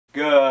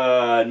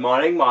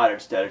Morning Modern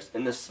Steaders.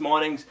 In this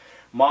morning's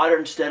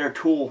Modern Steader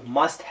tool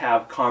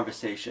must-have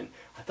conversation,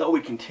 I thought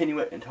we'd continue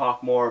it and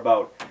talk more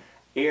about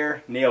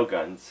air nail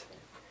guns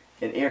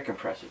and air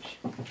compressors.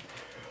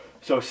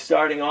 So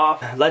starting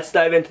off, let's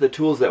dive into the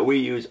tools that we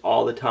use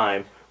all the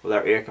time with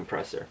our air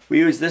compressor. We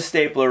use this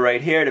stapler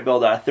right here to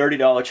build our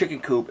 $30 chicken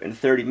coop in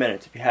 30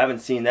 minutes. If you haven't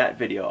seen that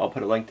video, I'll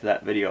put a link to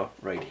that video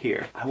right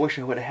here. I wish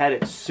I would have had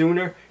it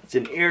sooner. It's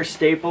an air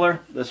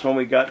stapler. This one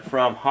we got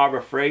from Harbor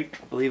Freight.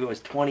 I believe it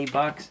was 20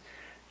 bucks.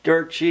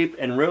 Dirt cheap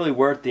and really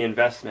worth the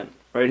investment.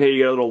 Right here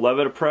you got a little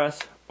lever to press.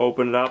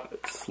 Open it up,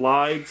 it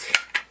slides.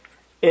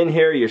 In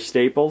here are your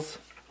staples.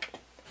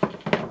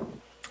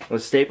 The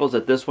staples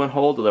that this one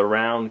holds are the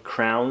round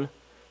crown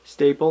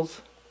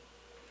staples.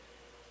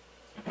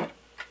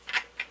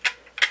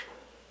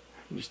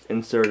 Just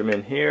insert them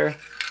in here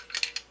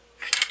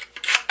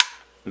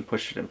and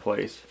push it in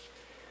place.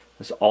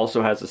 This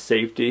also has a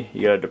safety.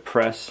 You gotta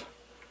depress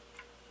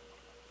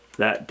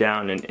that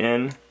down and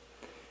in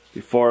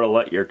before it'll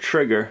let your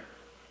trigger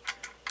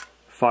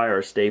fire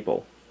a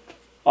staple.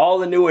 All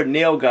the newer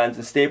nail guns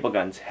and staple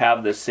guns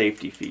have this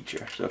safety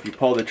feature. So if you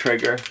pull the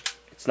trigger,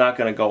 it's not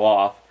gonna go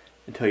off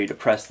until you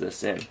depress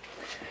this in.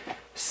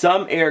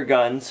 Some air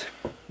guns,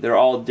 they're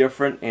all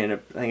different, and I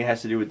think it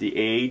has to do with the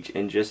age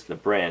and just the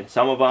brand.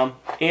 Some of them,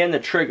 and the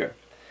trigger.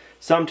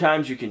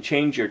 Sometimes you can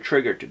change your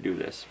trigger to do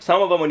this.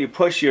 Some of them, when you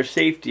push your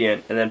safety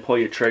in and then pull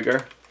your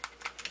trigger,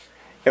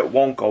 it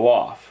won't go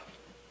off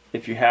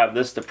if you have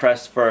this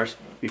depressed first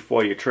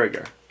before your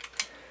trigger.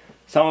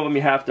 Some of them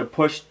you have to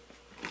push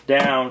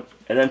down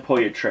and then pull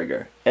your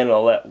trigger, and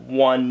it'll let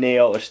one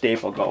nail or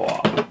staple go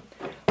off.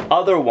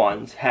 Other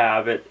ones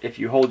have it, if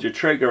you hold your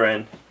trigger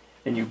in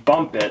and you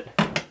bump it,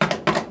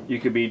 you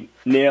could be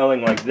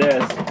nailing like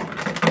this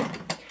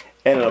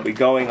and it'll be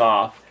going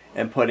off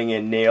and putting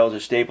in nails or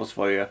staples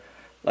for you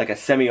like a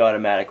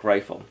semi-automatic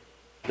rifle.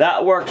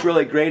 That works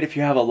really great if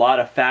you have a lot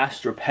of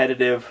fast,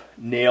 repetitive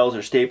nails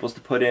or staples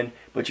to put in,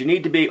 but you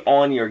need to be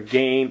on your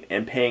game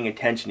and paying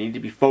attention. You need to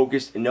be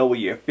focused and know where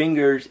your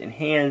fingers and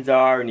hands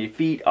are and your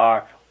feet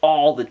are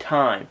all the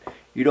time.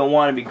 You don't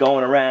want to be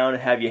going around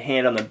and have your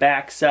hand on the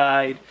back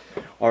side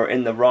or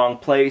in the wrong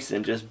place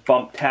and just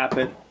bump tap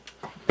it.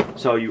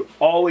 So you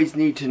always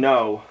need to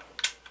know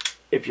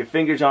if your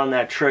finger's on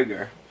that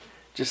trigger,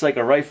 just like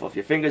a rifle. If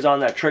your finger's on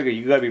that trigger,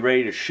 you gotta be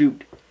ready to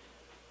shoot.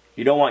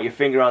 You don't want your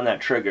finger on that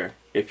trigger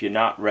if you're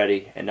not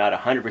ready and not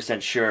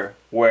 100% sure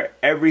where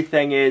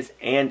everything is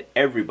and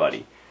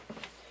everybody.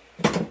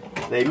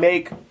 They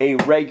make a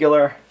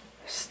regular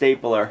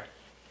stapler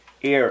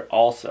air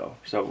also.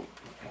 So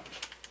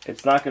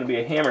it's not going to be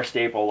a hammer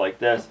staple like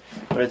this,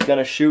 but it's going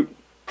to shoot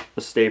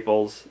the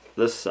staples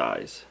this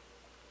size.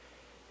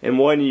 And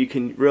when you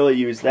can really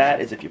use that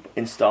is if you're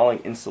installing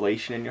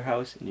insulation in your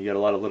house and you got a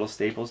lot of little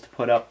staples to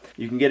put up.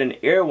 You can get an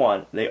air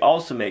one. They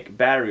also make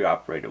battery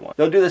operated ones.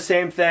 They'll do the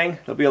same thing.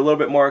 They'll be a little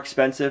bit more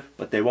expensive,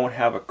 but they won't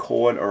have a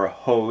cord or a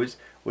hose,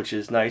 which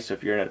is nice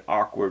if you're in an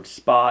awkward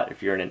spot,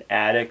 if you're in an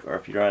attic, or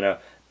if you're in a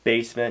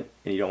basement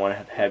and you don't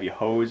want to have your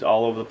hose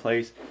all over the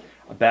place.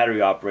 A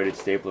battery operated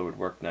stapler would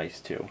work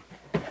nice too.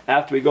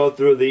 After we go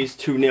through these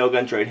two nail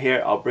guns right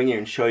here, I'll bring you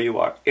and show you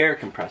our air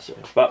compressor.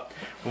 But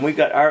when we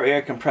got our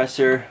air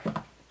compressor,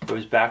 it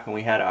was back when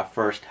we had our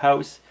first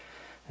house.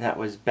 And that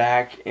was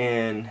back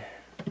in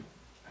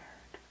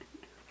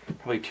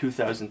probably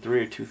 2003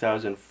 or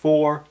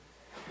 2004.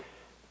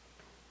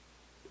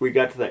 We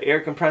got to the air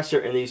compressor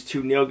and these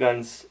two nail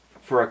guns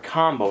for a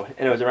combo,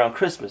 and it was around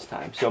Christmas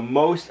time. So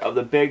most of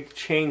the big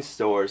chain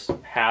stores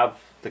have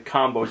the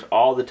combos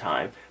all the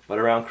time, but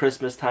around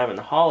Christmas time and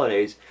the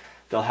holidays,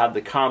 they'll have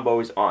the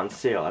combos on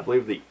sale. I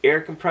believe the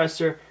air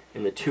compressor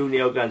and the two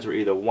nail guns were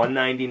either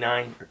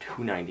 $1.99 or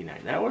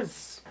 $2.99. That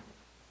was,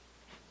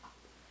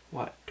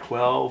 what,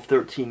 12,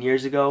 13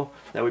 years ago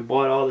that we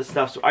bought all this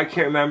stuff. So I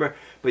can't remember,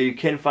 but you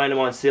can find them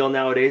on sale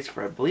nowadays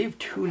for, I believe,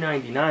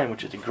 $2.99,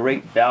 which is a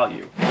great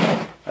value.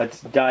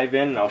 Let's dive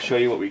in and I'll show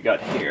you what we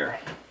got here.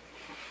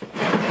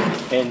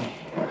 In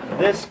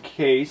this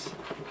case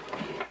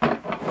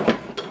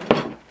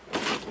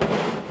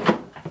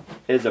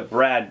is a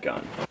brad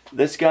gun.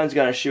 This gun's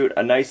gonna shoot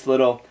a nice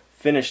little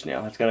finish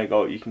nail. It's gonna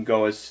go, you can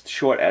go as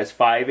short as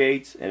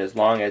 5/8 and as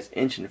long as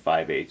 1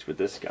 5/8 with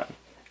this gun.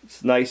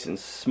 It's nice and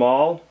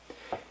small.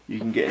 You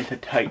can get into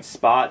tight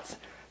spots.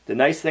 The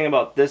nice thing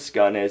about this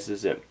gun is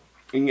that you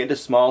can get into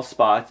small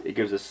spots. It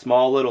gives a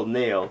small little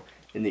nail,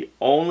 and the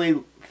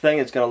only thing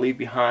it's gonna leave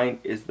behind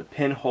is the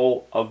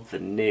pinhole of the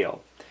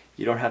nail.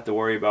 You don't have to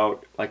worry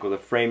about, like with a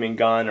framing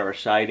gun or a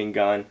siding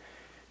gun,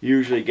 you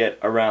usually get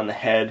around the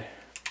head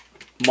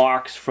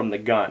marks from the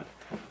gun.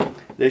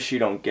 This you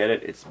don't get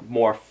it. It's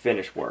more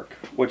finish work,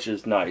 which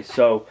is nice.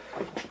 So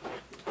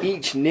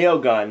each nail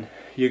gun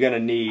you're going to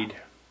need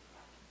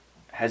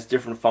has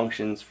different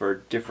functions for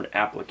different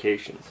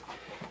applications.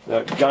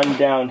 The gun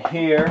down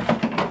here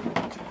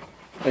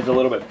is a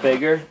little bit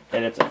bigger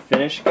and it's a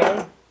finish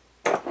gun.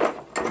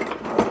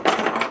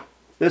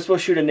 This will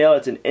shoot a nail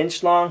that's 1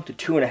 inch long to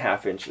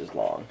 2.5 inches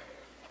long.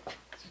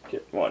 Let's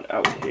get one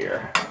out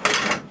here.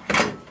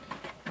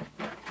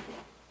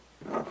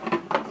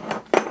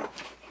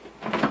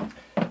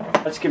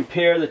 Let's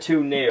compare the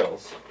two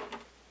nails.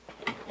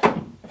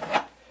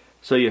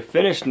 So your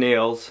finished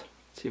nails,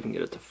 let's see if we can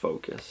get it to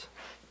focus.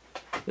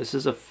 This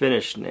is a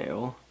finished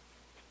nail,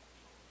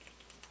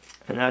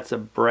 and that's a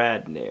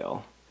brad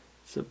nail.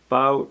 It's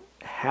about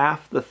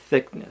half the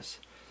thickness.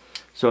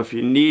 So if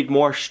you need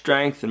more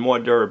strength and more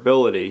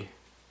durability,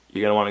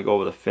 you're going to want to go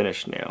with a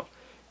finished nail.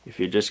 If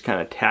you're just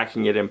kind of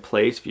tacking it in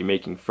place, if you're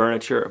making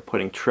furniture or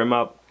putting trim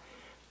up,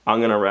 I'm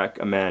going to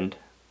recommend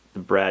the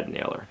brad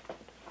nailer.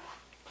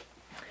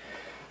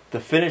 The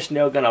finished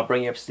nail gun, I'll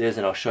bring you upstairs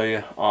and I'll show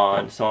you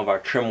on some of our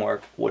trim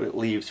work what it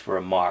leaves for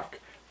a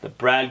mark. The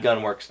brad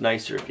gun works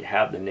nicer if you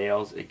have the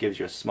nails. It gives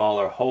you a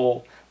smaller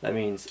hole. That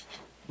means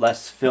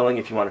less filling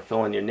if you want to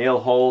fill in your nail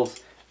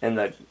holes, and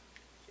the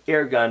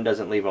air gun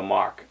doesn't leave a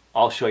mark.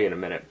 I'll show you in a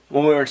minute.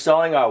 When we were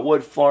installing our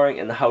wood flooring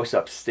in the house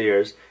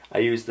upstairs, I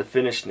used the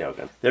finished nail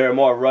gun. They're a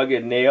more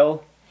rugged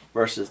nail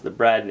versus the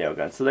brad nail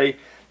gun. So they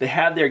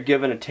have their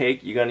give and a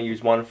take. You're going to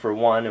use one for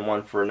one and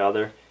one for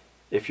another.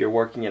 If you're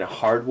working in a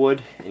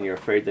hardwood and you're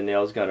afraid the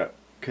nail's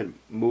could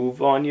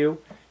move on you,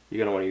 you're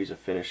going to want to use a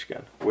finished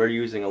gun. We're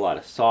using a lot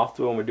of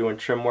softwood when we're doing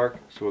trim work,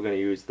 so we're going to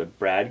use the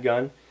brad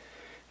gun.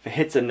 If it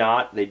hits a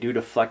knot, they do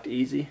deflect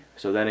easy.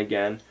 So then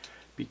again,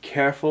 be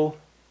careful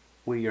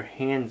where your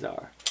hands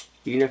are.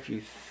 Even if you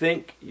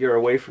think you're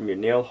away from your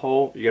nail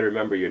hole, you got to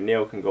remember your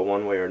nail can go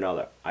one way or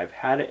another. I've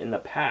had it in the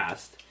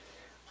past.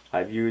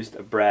 I've used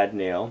a brad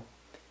nail,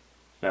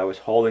 and I was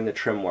holding the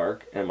trim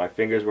work, and my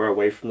fingers were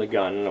away from the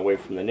gun and away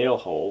from the nail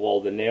hole.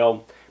 Well, the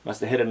nail must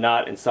have hit a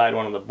knot inside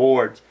one of the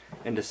boards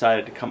and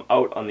decided to come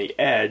out on the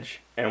edge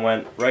and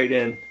went right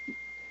in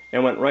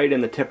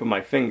the tip of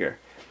my finger.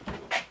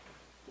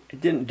 It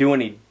didn't do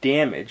any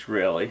damage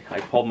really. I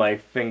pulled my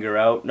finger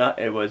out,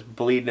 it was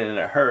bleeding and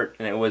it hurt,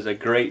 and it was a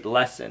great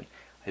lesson.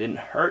 I didn't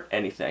hurt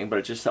anything, but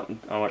it's just something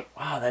I went,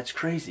 wow, that's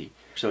crazy.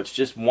 So it's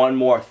just one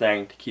more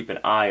thing to keep an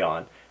eye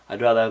on.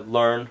 I'd rather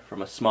learn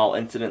from a small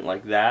incident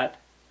like that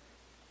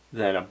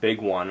than a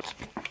big one.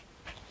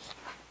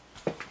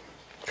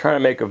 Trying to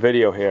make a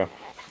video here.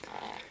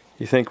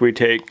 You think we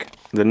take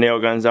the nail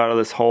guns out of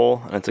this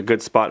hole and it's a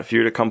good spot for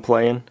you to come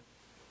play in?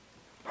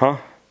 Huh?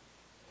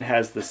 It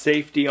has the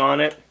safety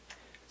on it.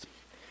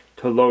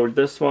 To load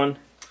this one,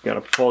 you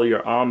gotta pull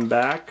your arm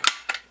back.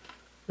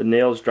 The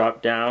nails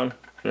drop down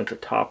and it's a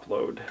top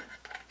load.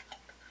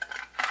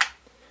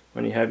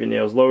 When you have your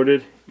nails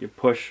loaded, you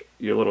push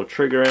your little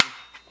trigger in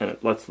and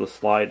it lets the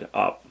slide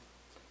up.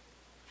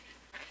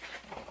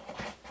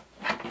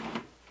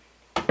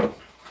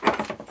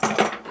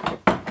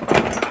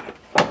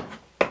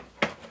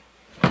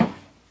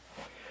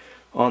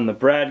 On the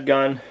brad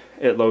gun,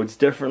 it loads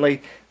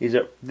differently.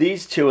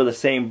 These two are the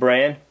same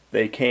brand.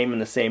 They came in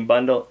the same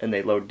bundle and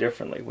they load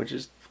differently, which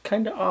is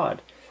kind of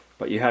odd.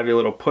 But you have your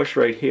little push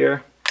right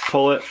here,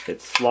 pull it, it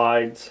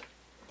slides,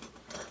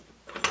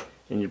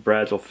 and your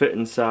brads will fit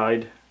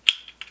inside.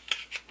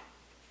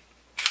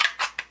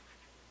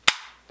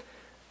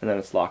 And then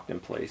it's locked in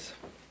place.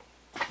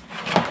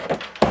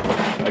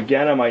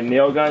 Again, on my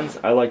nail guns,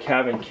 I like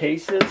having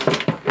cases.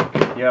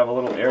 You have a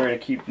little area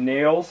to keep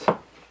nails,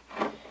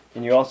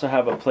 and you also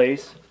have a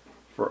place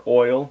for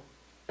oil.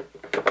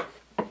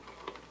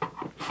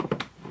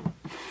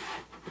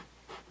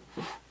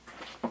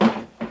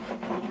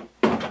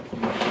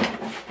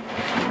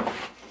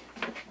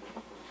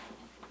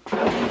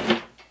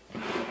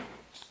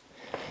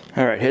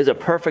 Alright, here's a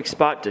perfect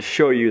spot to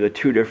show you the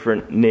two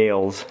different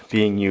nails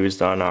being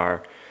used on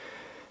our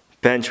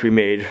bench we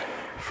made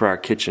for our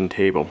kitchen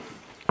table.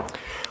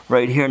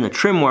 Right here in the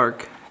trim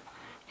work,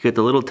 you get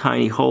the little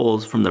tiny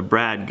holes from the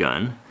brad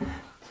gun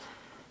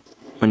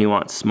when you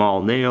want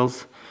small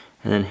nails.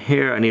 And then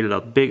here I needed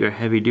a bigger,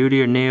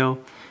 heavy-duty nail,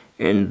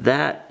 and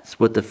that's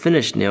what the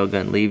finished nail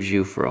gun leaves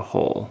you for a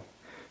hole.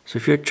 So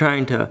if you're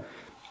trying to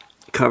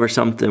cover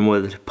something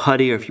with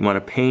putty, or if you want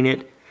to paint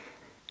it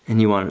and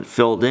you want it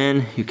filled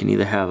in, you can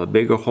either have a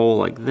bigger hole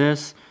like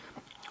this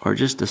or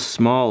just a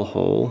small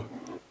hole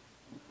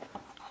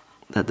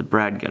that the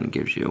brad gun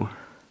gives you.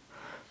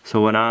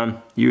 So when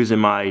I'm using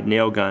my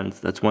nail guns,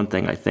 that's one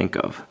thing I think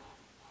of.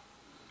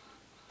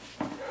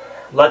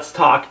 Let's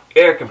talk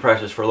air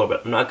compressors for a little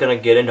bit. I'm not going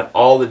to get into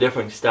all the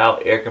different style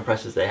air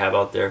compressors they have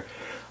out there.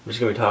 I'm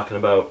just going to be talking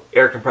about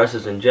air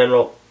compressors in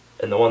general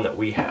and the one that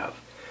we have.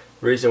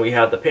 The reason we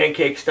have the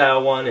pancake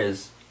style one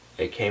is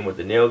it came with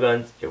the nail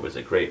guns, it was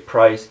a great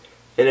price,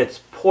 and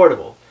it's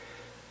portable.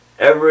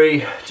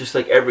 Just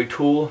like every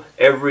tool,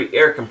 every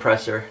air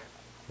compressor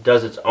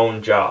does its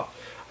own job.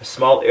 A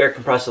small air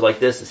compressor like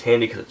this is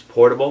handy because it's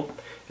portable.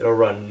 It'll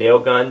run nail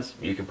guns,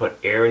 you can put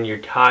air in your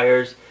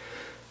tires,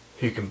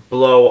 you can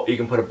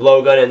put a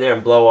blow gun in there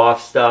and blow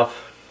off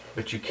stuff,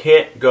 but you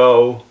can't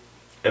go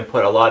and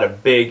put a lot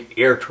of big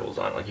air tools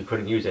on. Like you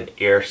couldn't use an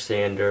air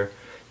sander,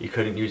 you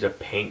couldn't use a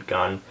paint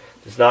gun.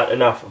 There's not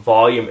enough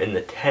volume in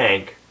the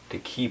tank to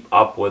keep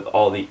up with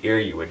all the air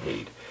you would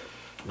need.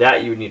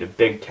 That you would need a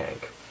big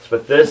tank.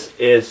 But this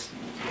is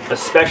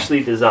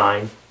especially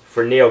designed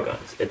for nail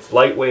guns. It's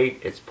lightweight,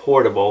 it's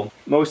portable.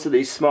 Most of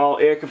these small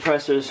air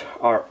compressors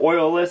are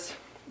oilless.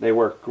 They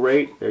work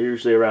great. They're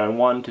usually around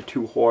 1 to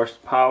 2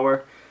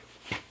 horsepower.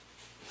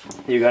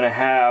 You're going to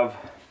have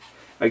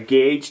a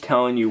gauge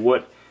telling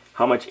you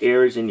how much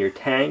air is in your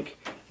tank,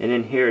 and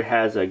in here it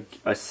has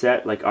a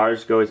set, like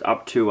ours goes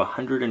up to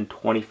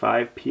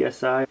 125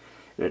 psi,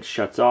 and it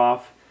shuts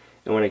off,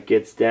 and when it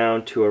gets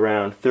down to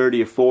around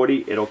 30 or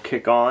 40 it'll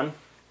kick on.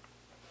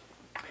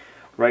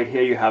 Right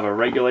here you have a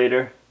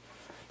regulator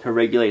to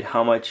regulate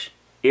how much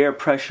air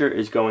pressure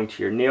is going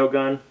to your nail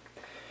gun.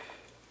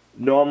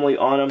 Normally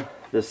on them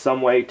there's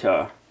some way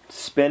to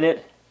spin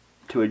it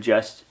to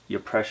adjust your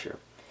pressure,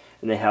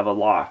 and they have a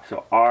lock.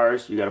 So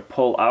ours, you got to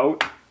pull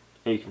out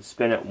and you can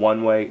spin it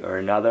one way or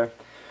another.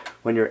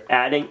 When you're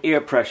adding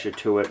air pressure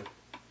to it,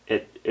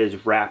 it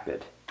is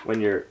rapid. When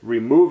you're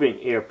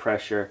removing air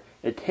pressure,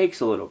 it takes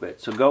a little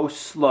bit. So go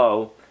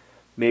slow,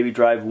 maybe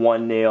drive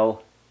one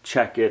nail,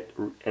 check it,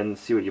 and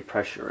see what your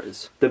pressure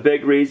is. The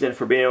big reason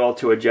for being able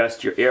to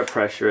adjust your air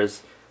pressure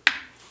is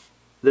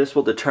this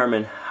will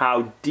determine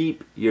how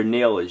deep your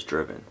nail is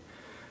driven.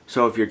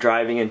 So if you're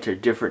driving into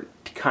different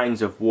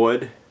kinds of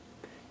wood,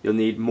 you'll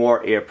need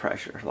more air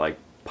pressure. Like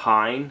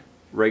pine,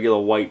 regular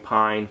white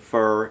pine,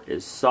 fir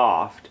is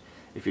soft.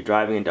 If you're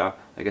driving into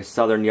like a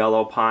southern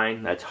yellow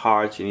pine, that's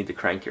hard, so you need to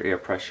crank your air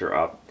pressure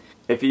up.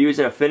 If you're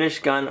using a finish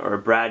gun or a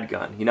brad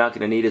gun, you're not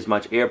going to need as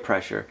much air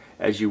pressure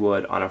as you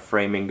would on a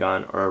framing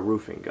gun or a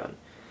roofing gun.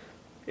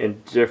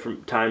 In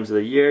different times of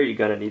the year, you're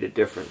going to need it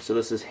different. So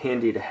this is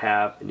handy to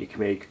have, and you can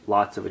make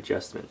lots of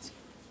adjustments.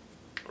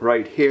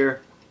 Right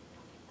here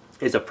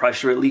is a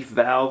pressure relief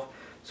valve.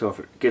 So if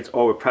it gets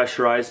over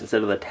pressurized,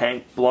 instead of the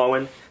tank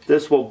blowing,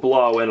 this will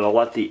blow and it'll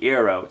let the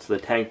air out so the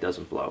tank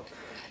doesn't blow.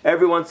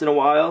 Every once in a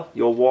while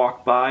you'll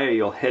walk by or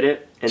you'll hit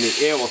it and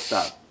the air will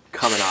stop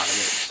coming out of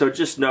it. So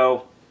just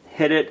know,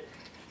 hit it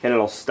and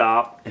it'll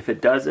stop. If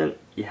it doesn't,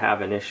 you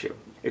have an issue.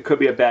 It could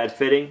be a bad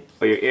fitting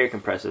or your air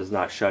compressor is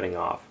not shutting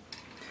off.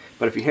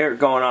 But if you hear it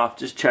going off,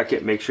 just check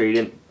it, make sure you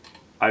didn't.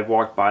 I've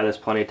walked by this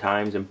plenty of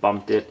times and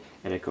bumped it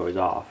and it goes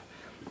off.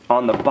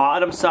 On the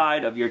bottom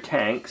side of your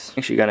tanks,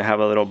 you're going to have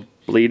a little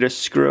bleeder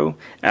screw.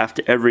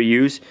 After every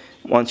use,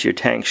 once your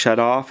tank shut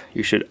off,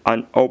 you should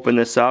open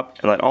this up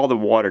and let all the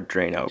water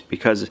drain out,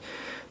 because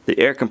the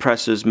air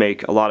compressors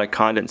make a lot of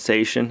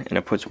condensation and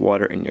it puts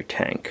water in your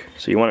tank.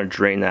 So you want to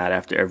drain that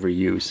after every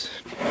use.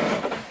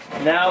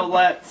 Now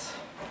let's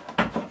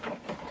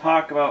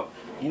talk about,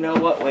 you know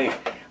what, wait,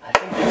 I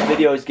think this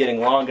video is getting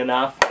long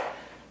enough.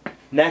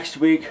 Next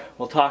week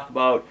we'll talk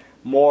about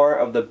more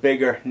of the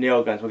bigger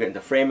nail guns. We'll get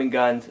into framing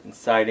guns and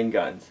siding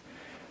guns.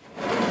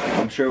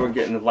 I'm sure we're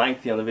getting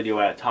lengthy on the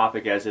video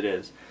topic as it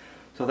is.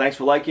 So thanks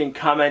for liking,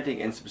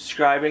 commenting, and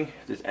subscribing.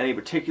 If there's any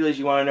particulars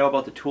you want to know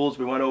about the tools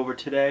we went over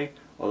today,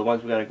 or the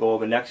ones we're going to go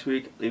over next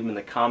week, leave them in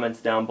the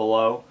comments down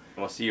below.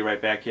 And we'll see you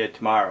right back here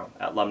tomorrow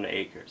at Lumnah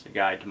Acres, a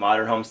guide to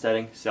modern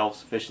homesteading,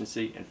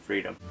 self-sufficiency, and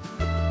freedom.